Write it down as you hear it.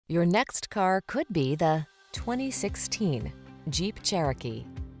Your next car could be the 2016 Jeep Cherokee.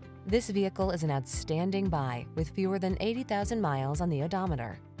 This vehicle is an outstanding buy with fewer than 80,000 miles on the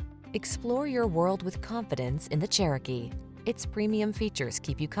odometer. Explore your world with confidence in the Cherokee. Its premium features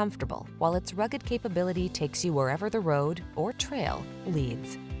keep you comfortable, while its rugged capability takes you wherever the road or trail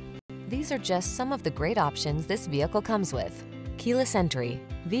leads. These are just some of the great options this vehicle comes with: keyless entry,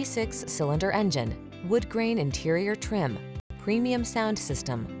 V6 cylinder engine, wood-grain interior trim, premium sound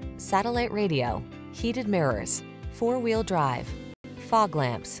system, satellite radio, heated mirrors, four-wheel drive, fog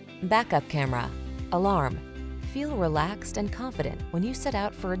lamps, backup camera, alarm. Feel relaxed and confident when you set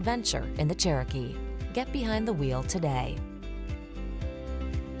out for adventure in the Cherokee. Get behind the wheel today.